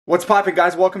What's poppin',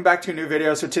 guys? Welcome back to a new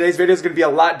video. So today's video is going to be a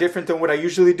lot different than what I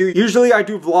usually do. Usually I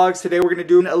do vlogs. Today we're going to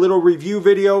do a little review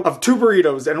video of 2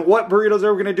 burritos. And what burritos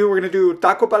are we going to do? We're going to do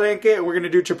Taco Palenque and we're going to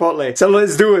do Chipotle. So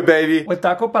let's do it, baby. With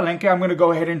Taco Palenque, I'm going to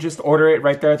go ahead and just order it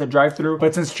right there at the drive-thru.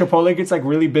 But since Chipotle gets like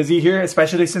really busy here,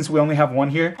 especially since we only have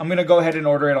one here, I'm going to go ahead and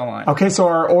order it online. Okay, so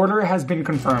our order has been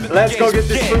confirmed. Let's go get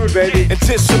this food, baby.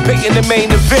 Anticipating the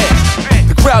main event.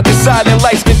 The crowd is silent,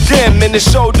 lights get dim, and the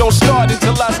show don't start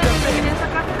until I step in.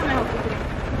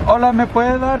 Hola, ¿me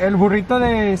puede dar el burrito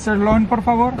de sirloin, por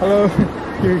favor? Hello.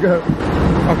 Here you go.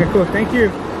 Okay, cool. Thank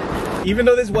you. Even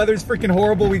though this weather is freaking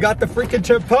horrible, we got the freaking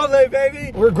Chipotle,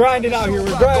 baby. We're grinding out here.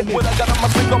 We're grinding. Others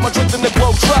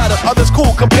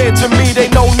cool compared to me, they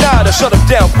know nada. Shut them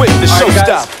down quick, the show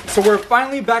stop. So we're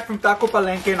finally back from Taco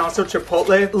Palenque and also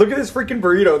Chipotle. Look at this freaking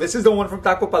burrito. This is the one from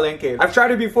Taco Palenque. I've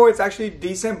tried it before. It's actually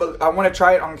decent, but I want to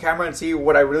try it on camera and see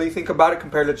what I really think about it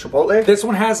compared to Chipotle. This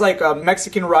one has like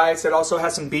Mexican rice. It also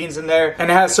has some beans in there.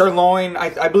 And it has sirloin.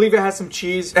 I believe it has some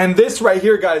cheese. And this right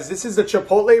here, guys, this is the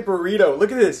Chipotle burrito.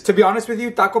 Look at this. To be honest with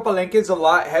you, Taco Palenque is a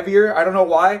lot heavier. I don't know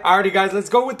why. Alrighty, guys, let's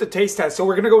go with the taste test. So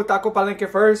we're going to go with Taco Palenque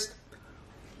first.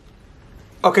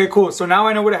 Okay, cool. So now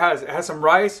I know what it has. It has some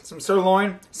rice, some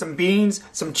sirloin, some beans,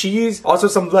 some cheese, also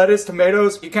some lettuce,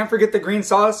 tomatoes. You can't forget the green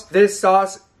sauce. This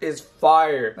sauce is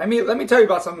fire. Let me tell you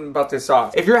about something about this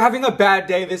sauce. If you're having a bad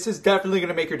day, this is definitely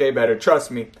gonna make your day better.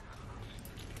 Trust me.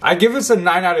 I give this a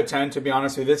 9 out of 10, to be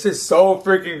honest with you. This is so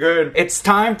freaking good. It's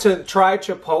time to try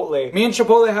Chipotle. Me and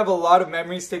Chipotle have a lot of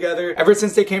memories together. Ever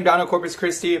since they came down to Corpus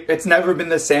Christi, it's never been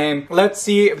the same. Let's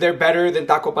see if they're better than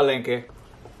Taco Palenque.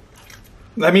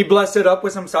 Let me bless it up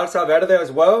with some salsa verde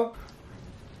as well.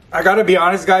 I gotta be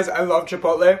honest, guys, I love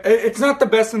Chipotle. It's not the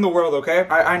best in the world, okay?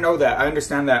 I know that. I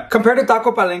understand that. Compared to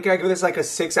Taco Palenque, I give this like a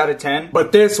 6 out of 10.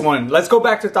 But this one, let's go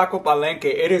back to Taco Palenque.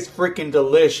 It is freaking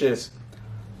delicious.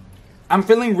 I'm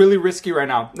feeling really risky right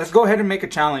now. Let's go ahead and make a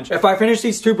challenge. If I finish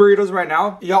these 2 burritos right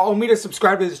now, y'all owe me to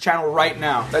subscribe to this channel right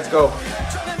now. Let's go.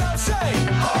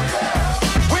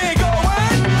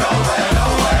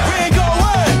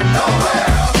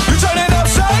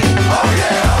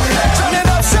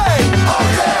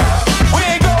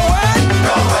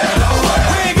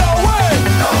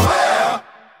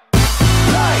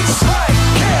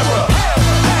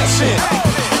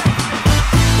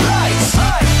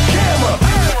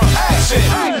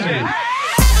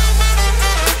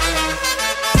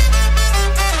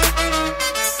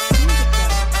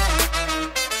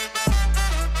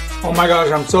 Oh my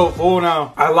gosh, I'm so full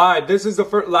now. I lied. This is the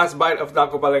last bite of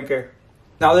Taco Palenque.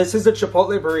 Now this is the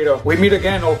Chipotle burrito. We meet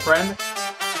again, old friend.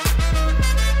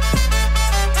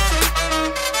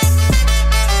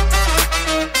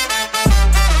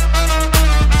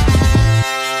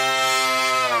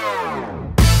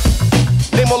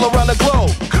 Name all around the globe.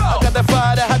 I got that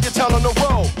fire that had your town on the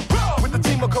road. With the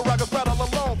team of choreographed all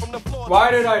alone from the floor.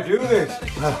 Why did I do this?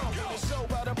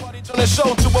 On the show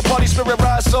to a party spirit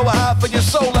rise so high for your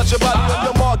soul. Let your body on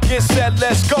your mark, get set,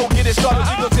 let's go. Get it started,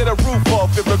 you go to the roof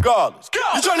off it regardless.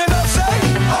 You turn it up, say? Oh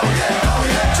yeah, oh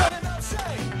yeah. Turn it up,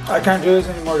 say? I can't do this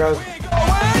anymore, guys. We ain't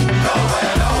going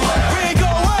nowhere. We ain't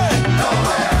going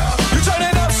nowhere. You turn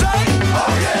it up, say?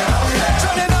 Oh yeah, oh yeah.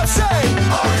 Turn it up, say?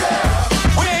 Oh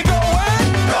yeah. We ain't going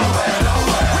nowhere,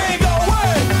 nowhere. We ain't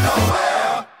going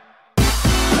nowhere.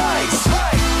 Lights,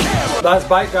 camera. Last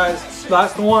bite, guys.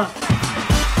 Last one.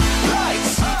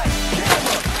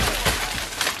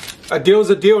 A deal's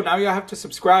a deal. Now y'all have to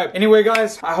subscribe. Anyway,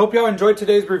 guys, I hope y'all enjoyed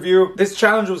today's review. This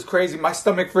challenge was crazy. My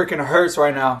stomach freaking hurts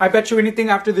right now. I bet you anything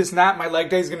after this nap, my leg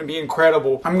day is going to be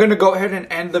incredible. I'm going to go ahead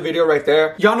and end the video right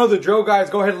there. Y'all know the drill, guys.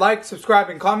 Go ahead, like, subscribe,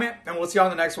 and comment. And we'll see you on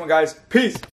the next one, guys. Peace.